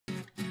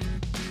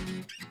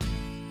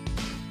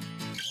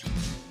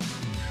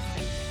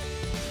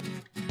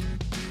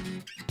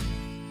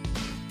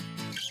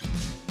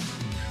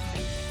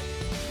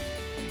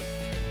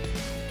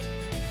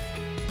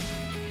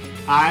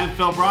I'm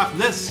Phil Brock.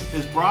 This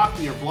is Brock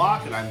Your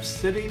Block, and I'm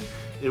sitting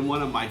in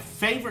one of my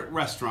favorite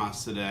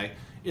restaurants today.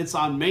 It's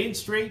on Main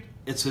Street,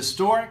 it's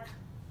historic,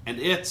 and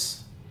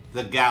it's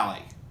the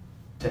Galley.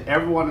 To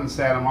everyone in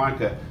Santa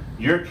Monica,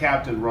 you're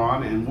Captain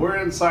Ron, and we're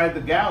inside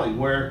the Galley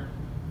where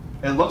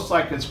it looks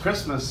like it's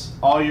Christmas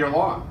all year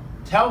long.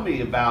 Tell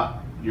me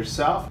about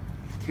yourself.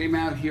 Came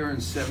out here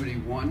in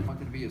 '71,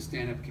 wanted to be a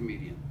stand-up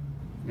comedian.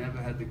 Never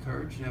had the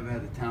courage, never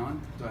had the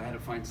talent, so I had to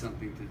find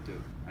something to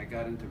do. I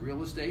got into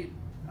real estate,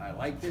 I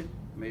liked it,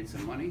 made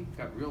some money,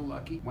 got real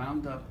lucky,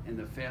 wound up in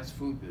the fast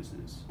food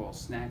business called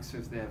Snacks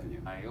Fifth Avenue.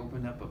 I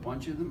opened up a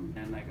bunch of them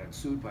and I got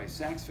sued by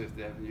Saks Fifth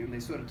Avenue, and they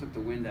sort of took the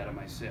wind out of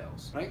my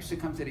sails. But I used to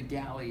come to the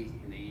Galley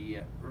in the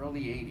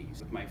early '80s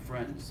with my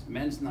friends,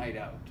 men's night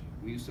out.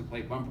 We used to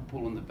play bumper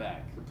pool in the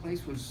back. The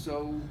place was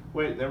so...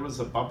 Wait, there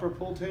was a bumper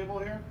pool table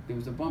here? There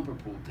was a bumper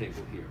pool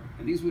table here.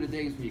 And these were the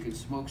days when you could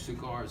smoke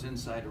cigars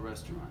inside a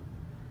restaurant.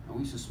 And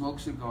we used to smoke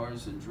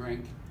cigars and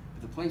drink.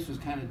 But the place was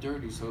kind of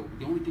dirty, so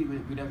the only thing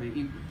we'd ever eat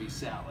would be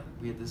salad.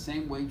 We had the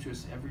same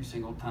waitress every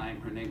single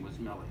time. Her name was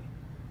Millie.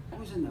 I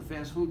was in the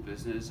fast food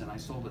business and I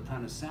sold a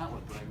ton of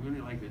salad, but I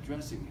really liked the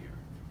dressing here.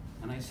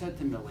 And I said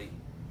to Millie,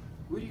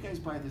 where do you guys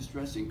buy this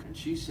dressing? And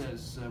she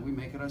says, we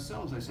make it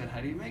ourselves. I said, how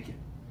do you make it?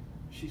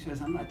 She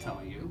says, I'm not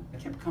telling you. I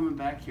kept coming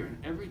back here, and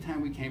every time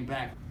we came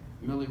back,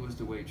 Millie was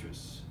the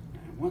waitress.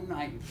 And one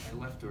night, I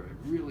left her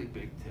a really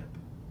big tip.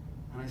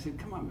 And I said,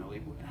 come on,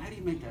 Millie, how do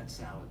you make that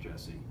salad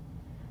dressing?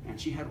 And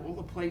she had all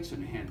the plates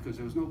in her hand, because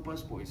there was no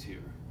busboys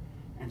here.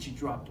 And she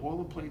dropped all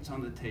the plates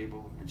on the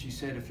table, and she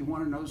said, if you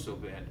want to know so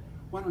bad,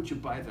 why don't you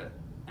buy the...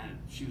 And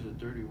she was a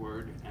dirty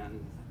word,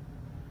 and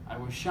I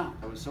was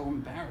shocked. I was so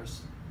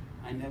embarrassed,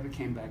 I never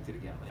came back to the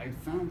Galley. I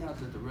found out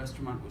that the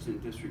restaurant was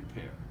in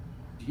disrepair.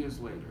 Years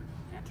later,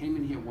 I came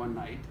in here one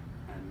night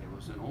and there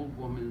was an old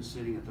woman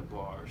sitting at the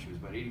bar. She was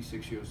about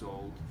 86 years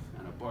old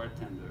and a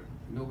bartender.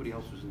 Nobody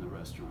else was in the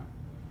restaurant.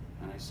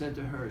 And I said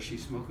to her,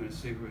 she's smoking a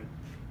cigarette.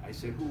 I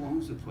said, who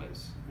owns the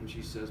place? And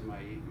she says,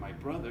 my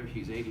brother,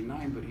 he's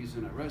 89, but he's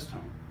in a rest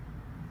home.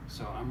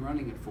 So I'm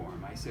running it for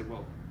him. I said,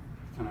 well,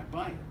 can I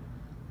buy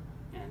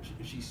it? And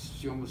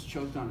she almost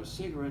choked on a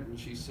cigarette and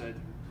she said,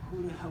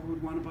 who the hell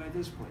would want to buy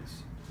this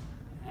place?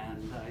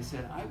 And I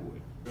said, I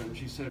would. And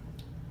she said,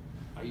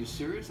 are you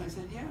serious? I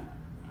said, yeah.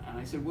 And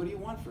I said, what do you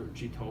want for it?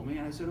 She told me,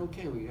 and I said,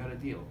 okay, we got a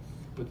deal.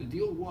 But the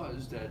deal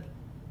was that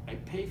I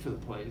paid for the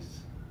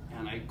place,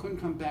 and I couldn't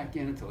come back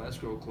in until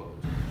escrow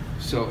closed.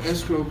 So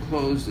escrow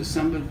closed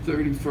December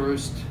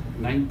 31st,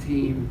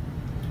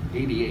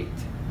 1988.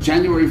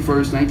 January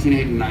 1st,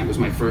 1989 was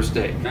my first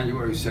day.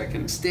 January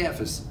 2nd, staff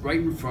is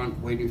right in front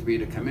waiting for me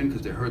to come in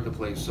because they heard the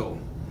place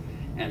sold.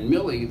 And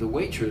Millie, the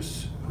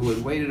waitress, who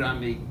had waited on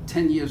me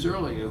 10 years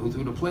earlier, who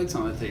threw the plates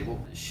on the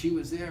table, she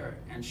was there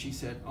and she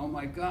said, oh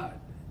my God,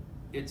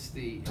 it's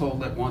the toll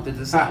that wanted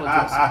the salad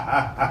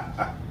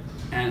dressing.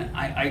 And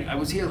I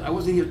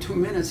wasn't here 2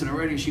 minutes and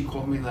already she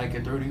called me like a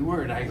dirty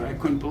word. I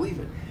couldn't believe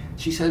it.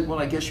 She said, well,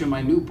 I guess you're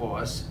my new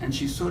boss. And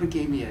she sort of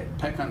gave me a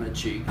peck on the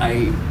cheek.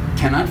 I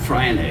cannot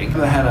fry an egg.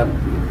 I had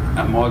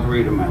a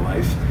margarita in my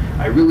life.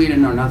 I really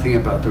didn't know nothing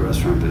about the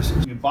restaurant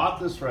business. You bought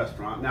this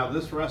restaurant. Now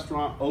this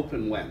restaurant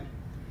opened when?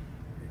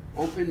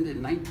 Opened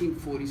in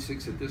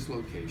 1946 at this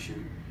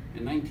location.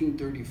 In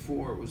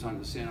 1934, it was on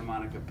the Santa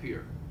Monica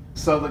Pier.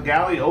 So the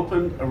Galley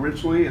opened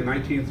originally in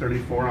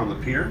 1934 on the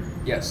pier?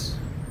 Yes.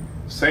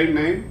 Same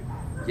name?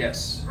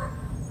 Yes.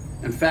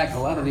 In fact, a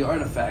lot of the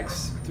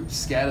artifacts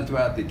scattered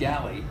throughout the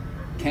Galley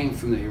came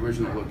from the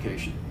original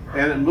location.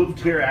 And it moved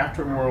here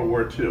after World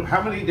War II.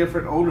 How many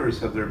different owners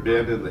have there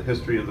been in the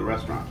history of the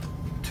restaurant?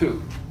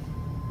 2.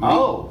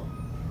 Oh.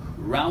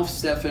 Ralph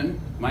Steffen,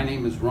 my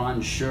name is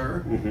Ron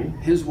Schur.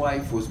 Mm-hmm. His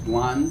wife was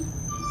blonde,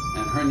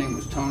 and her name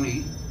was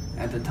Tony.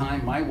 At the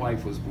time, my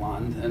wife was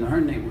blonde, and her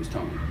name was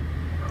Tony.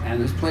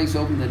 And this place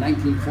opened in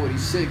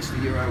 1946, the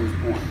year I was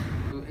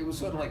born. It was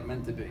sort of like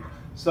meant to be.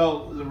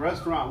 So the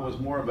restaurant was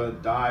more of a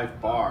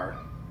dive bar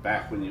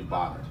back when you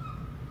bought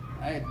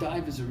it.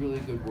 Dive is a really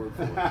good word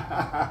for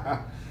it.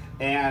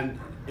 And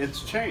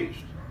it's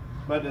changed,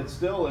 but it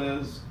still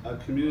is a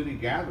community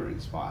gathering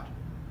spot.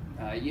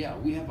 Yeah,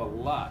 we have a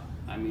lot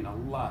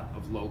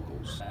of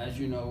locals. As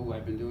you know,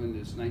 I've been doing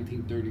this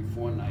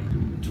 1934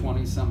 night,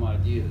 20 some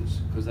odd years.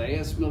 Because I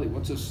asked Millie,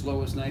 what's the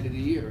slowest night of the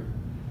year?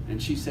 And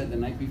she said the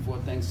night before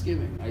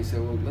Thanksgiving. I said,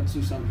 well, let's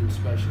do something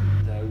special.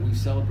 We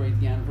celebrate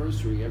the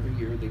anniversary every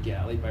year of the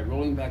Galley by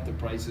rolling back the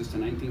prices to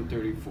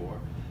 1934.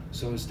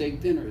 So a steak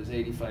dinner is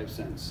 85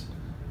 cents.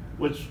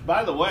 Which,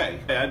 by the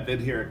way, I've been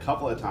here a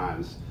couple of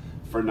times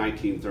for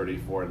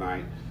 1934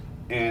 night,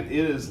 and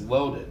it is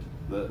loaded.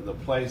 The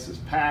place is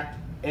packed.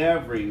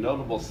 Every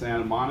notable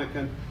Santa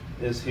Monican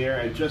is here,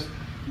 and just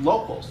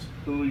locals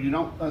who you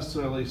don't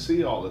necessarily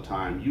see all the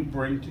time. You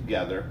bring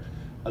together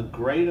a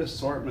great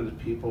assortment of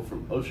people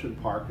from Ocean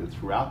Park and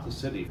throughout the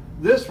city.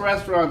 This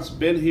restaurant's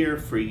been here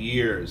for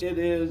years. It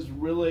is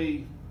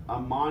really a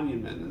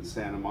monument in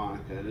Santa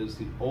Monica. It is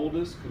the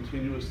oldest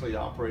continuously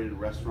operated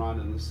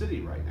restaurant in the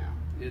city right now.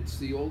 It's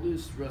the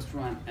oldest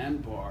restaurant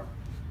and bar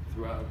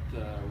throughout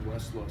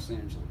West Los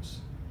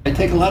Angeles. I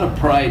take a lot of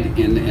pride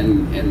in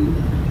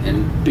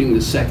being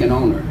the second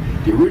owner.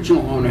 The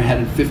original owner had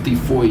it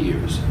 54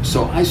 years,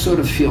 so I sort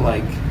of feel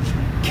like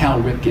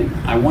Cal Ripken.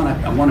 I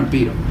want to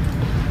beat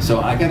him.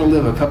 So I got to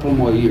live a couple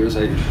more years.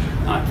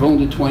 I've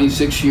owned it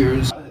 26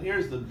 years.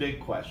 Here's the big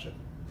question: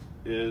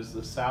 is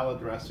the salad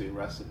dressing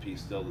recipe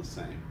still the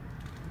same?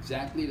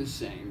 Exactly the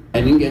same.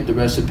 I didn't get the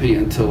recipe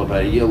until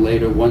about a year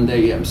later. One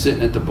day I'm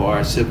sitting at the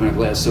bar, sipping a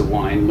glass of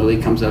wine. Millie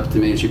comes up to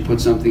me and she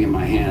puts something in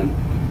my hand.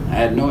 I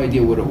had no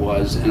idea what it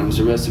was, and it was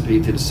a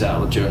recipe to the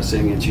salad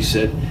dressing, and she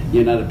said,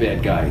 "You're not a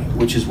bad guy,"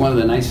 which is one of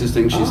the nicest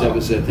things she's ever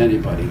said to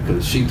anybody,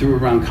 because she threw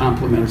around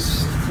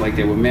compliments like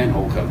they were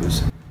manhole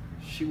covers.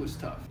 She was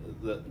tough.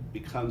 That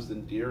becomes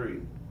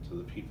endearing to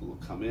the people who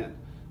come in.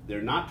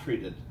 They're not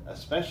treated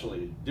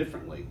especially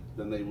differently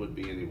than they would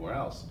be anywhere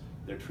else.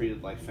 They're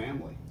treated like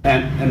family.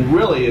 And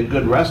really, a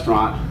good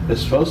restaurant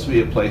is supposed to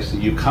be a place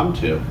that you come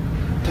to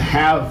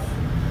have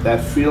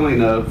that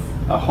feeling of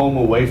a home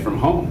away from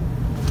home.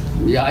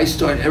 Yeah, I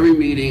start every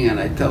meeting and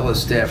I tell the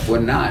staff,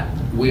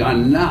 we are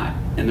not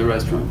in the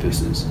restaurant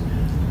business.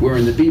 We're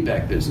in the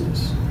be-back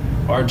business.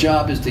 Our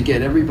job is to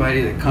get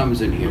everybody that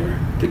comes in here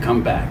to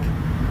come back.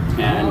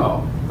 And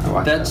I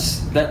like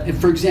that.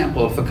 For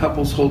example, if a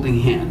couple's holding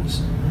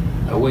hands,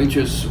 a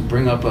waitress will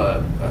bring up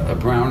a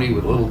brownie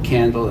with a little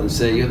candle and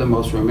say, "You're the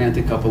most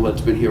romantic couple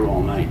that's been here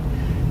all night."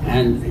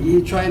 And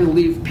you try to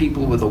leave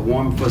people with a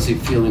warm, fuzzy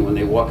feeling when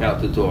they walk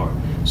out the door.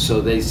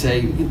 So they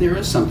say, there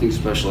is something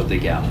special at the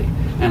Galley.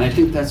 And I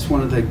think that's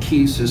one of the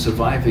keys to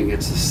surviving.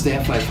 It's the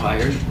staff I've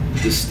hired,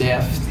 the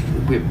staff,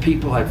 we have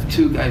people, I have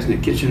 2 guys in the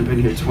kitchen who've been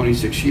here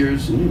 26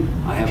 years.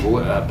 I have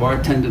a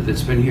bartender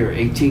that's been here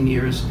 18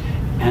 years.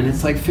 And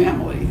it's like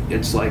family.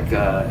 It's like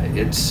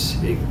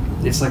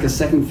it's like a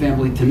second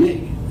family to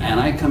me. And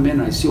I come in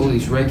and I see all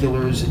these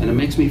regulars, and it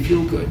makes me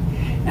feel good.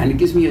 And it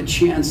gives me a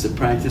chance to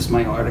practice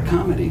my art of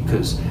comedy,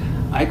 because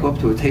I go up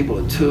to a table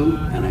of 2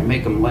 and I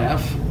make them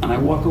laugh and I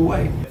walk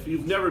away. If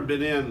you've never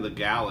been in the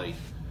Galley,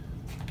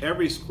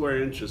 every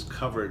square inch is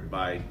covered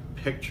by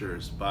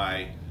pictures,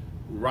 by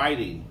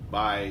writing,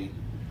 by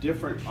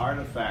different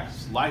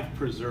artifacts, life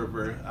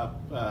preserver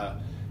up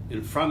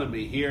in front of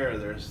me here.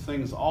 There's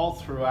things all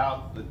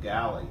throughout the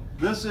Galley.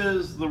 This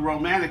is the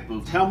romantic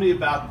booth. Tell me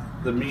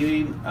about the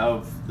meaning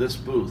of this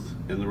booth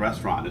in the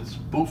restaurant. It's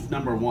booth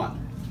number 1.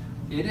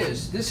 It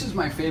is. This is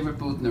my favorite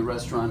booth in the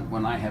restaurant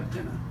when I have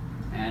dinner.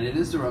 And it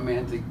is the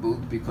romantic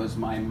booth because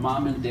my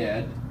mom and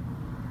dad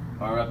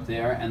are up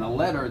there, and a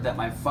letter that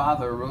my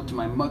father wrote to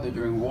my mother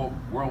during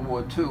World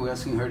War II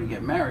asking her to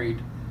get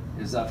married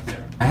is up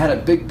there. I had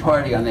a big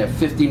party on their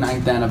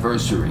 59th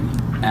anniversary,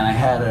 and I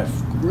had a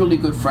really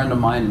good friend of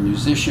mine, a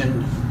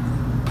musician,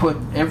 put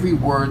every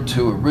word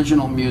to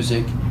original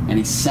music, and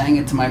he sang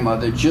it to my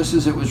mother just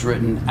as it was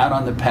written out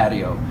on the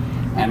patio.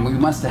 And we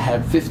must have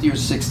had 50 or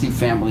 60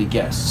 family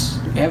guests.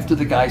 After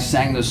the guy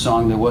sang the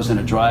song, there wasn't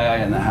a dry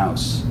eye in the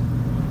house.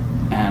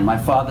 And my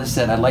father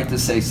said, "I'd like to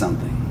say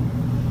something."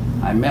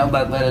 I mailed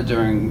that letter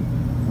during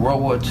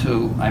World War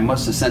II. I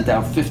must have sent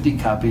out 50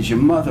 copies. Your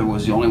mother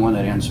was the only one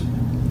that answered.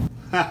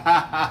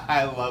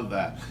 I love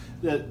that.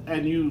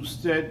 And you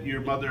said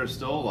your mother is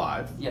still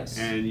alive. Yes.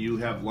 And you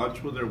have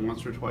lunch with her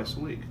once or twice a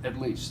week. At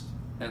least,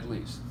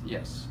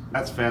 yes.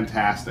 That's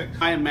fantastic.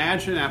 I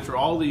imagine after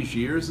all these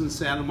years in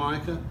Santa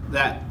Monica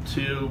that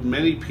to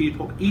many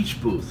people,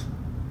 each booth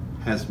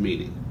has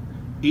meaning.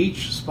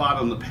 Each spot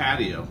on the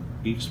patio,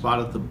 each spot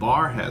at the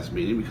bar has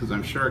meaning, because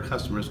I'm sure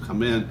customers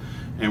come in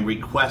and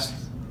request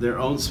their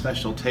own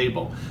special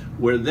table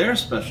where their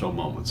special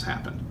moments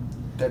happen.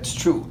 That's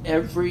true.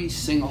 Every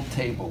single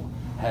table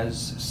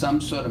has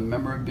some sort of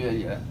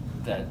memorabilia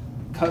that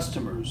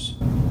customers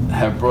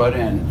have brought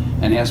in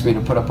and asked me to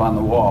put up on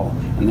the wall,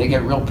 and they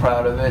get real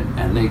proud of it,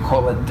 and they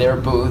call it their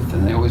booth,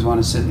 and they always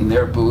want to sit in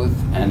their booth,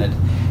 and it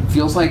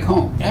feels like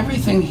home.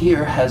 Everything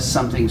here has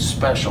something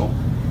special,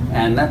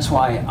 and that's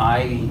why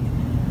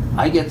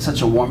I get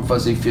such a warm,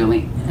 fuzzy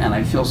feeling, and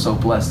I feel so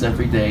blessed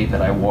every day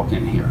that I walk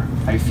in here.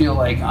 I feel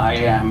like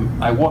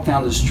I walk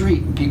down the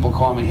street and people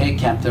call me, "Hey,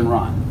 Captain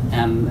Ron,"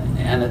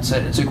 and it's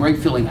a great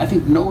feeling. I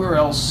think nowhere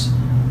else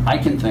I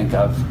can think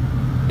of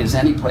is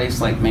any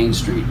place like Main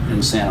Street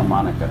in Santa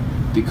Monica,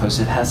 because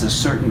it has a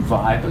certain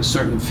vibe, a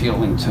certain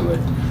feeling to it.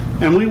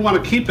 And we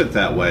want to keep it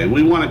that way.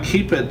 We want to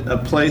keep it a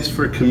place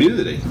for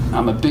community.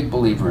 I'm a big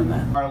believer in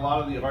that. A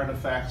lot of the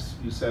artifacts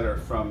you said are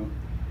from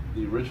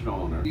the original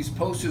owner. These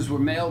posters were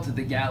mailed to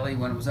the Galley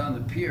when it was on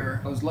the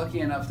pier. I was lucky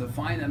enough to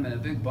find them in a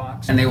big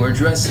box, and they were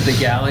addressed to the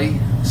Galley,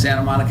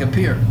 Santa Monica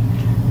Pier.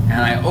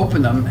 And I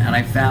opened them and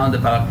I found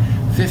about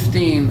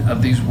 15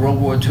 of these World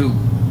War II,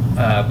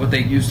 what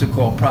they used to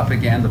call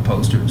propaganda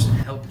posters, to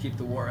help keep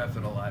the war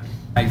effort alive.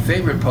 My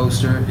favorite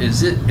poster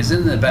is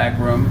in the back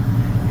room.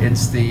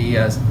 It's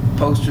the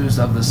posters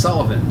of the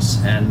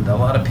Sullivans, and a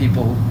lot of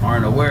people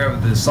aren't aware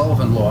of the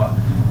Sullivan Law,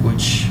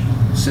 which,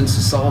 since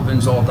the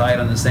Sullivans all died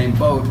on the same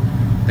boat,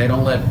 they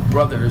don't let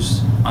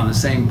brothers on the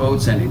same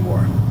boats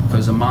anymore,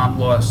 because a mom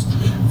lost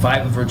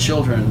 5 of her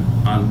children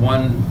on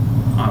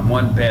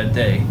one bad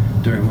day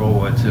during World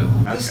War II.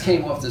 This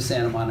came off the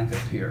Santa Monica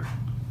Pier.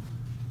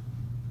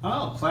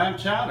 Oh, clam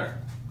chowder.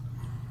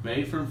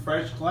 Made from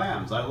fresh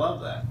clams. I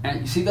love that.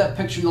 And you see that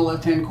picture in the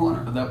left-hand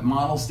corner? That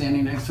model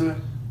standing next to it?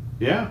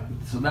 Yeah.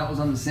 So that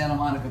was on the Santa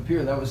Monica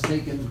Pier. That was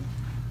taken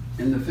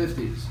in the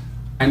 50s.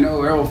 I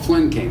know Errol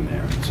Flynn came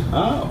there.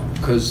 Oh.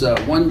 Because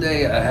one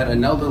day I had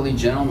an elderly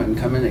gentleman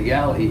come in the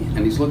galley, and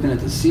he's looking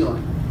at the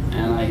ceiling.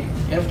 And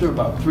after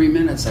about 3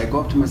 minutes, I go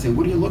up to him and say,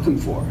 "What are you looking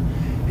for?"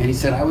 And he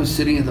said, "I was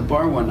sitting at the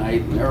bar one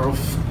night, and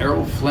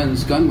Errol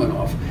Flynn's gun went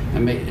off,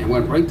 and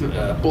went right through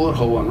a bullet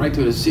hole, went right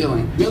through the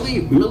ceiling."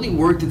 Millie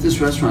worked at this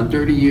restaurant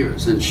 30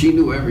 years, and she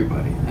knew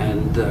everybody.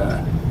 And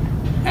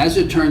as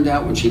it turned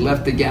out, when she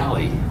left the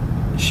galley,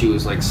 she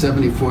was like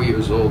 74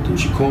 years old, and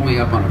she called me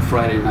up on a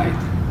Friday night.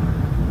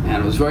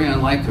 And it was very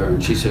unlike her,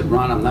 and she said,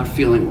 "Ron, I'm not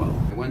feeling well."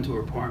 I went to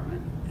her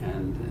apartment,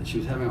 and she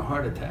was having a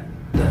heart attack.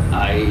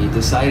 I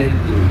decided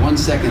in 1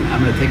 second,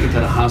 I'm going to take her to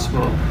the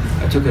hospital.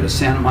 I took her to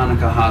Santa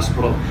Monica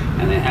Hospital,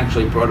 and they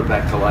actually brought her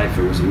back to life.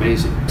 It was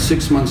amazing.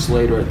 6 months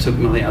later, I took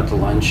Millie out to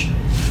lunch,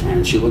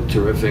 and she looked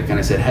terrific. And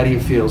I said, "How do you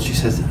feel?" She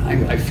says,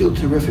 I feel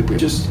terrific."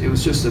 It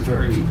was just a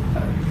very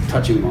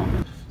touching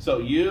moment. So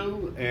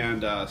you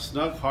and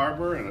Snug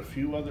Harbor and a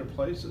few other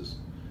places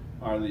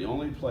are the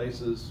only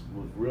places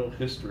with real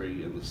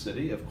history in the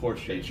city. Of course,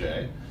 Shay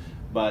J,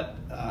 but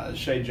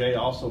Shay J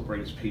also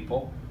brings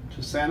people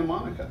to Santa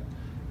Monica.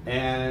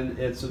 And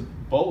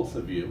both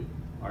of you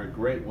are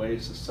great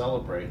ways to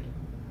celebrate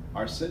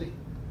our city.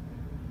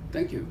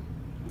 Thank you.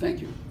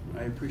 Thank you.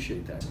 I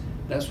appreciate that.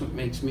 That's what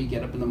makes me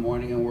get up in the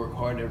morning and work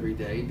hard every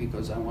day,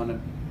 because I want to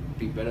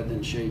be better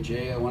than Shay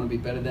J. I want to be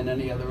better than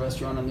any other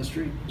restaurant on the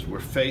street. We're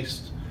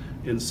faced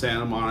in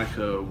Santa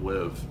Monica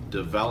with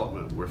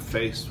development. We're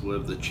faced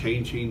with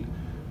the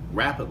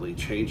rapidly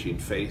changing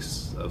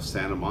face of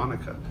Santa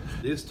Monica.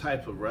 This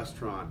type of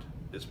restaurant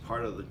is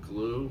part of the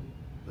glue,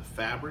 the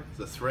fabric,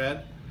 the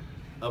thread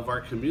of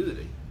our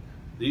community.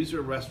 These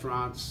are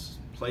restaurants,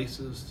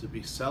 places to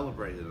be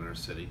celebrated in our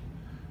city,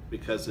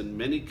 because in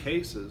many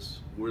cases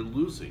we're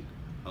losing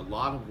a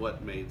lot of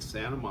what made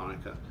Santa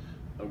Monica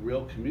a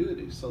real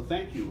community. So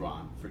thank you,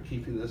 Ron, for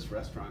keeping this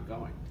restaurant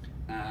going.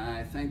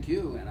 Thank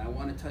you, and I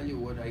want to tell you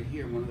what I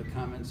hear. One of the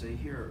comments I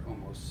hear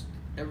almost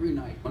every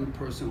night. One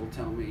person will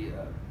tell me,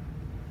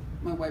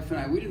 "My wife and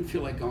I, we didn't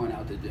feel like going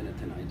out to dinner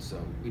tonight, so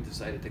we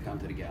decided to come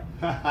to the Galley."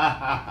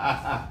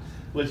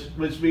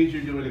 which means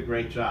you're doing a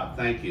great job.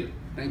 Thank you.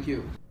 Thank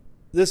you.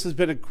 This has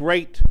been a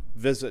great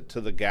visit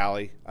to the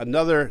Galley,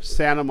 another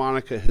Santa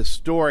Monica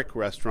historic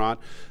restaurant.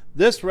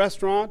 This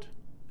restaurant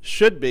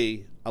should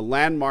be a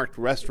landmarked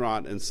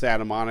restaurant in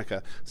Santa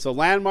Monica. So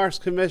Landmarks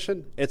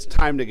Commission, it's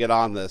time to get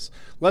on this.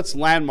 Let's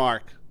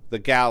landmark the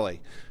Galley.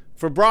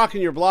 For Brock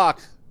and Your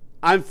Block,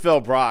 I'm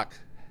Phil Brock.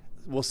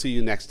 We'll see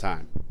you next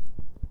time.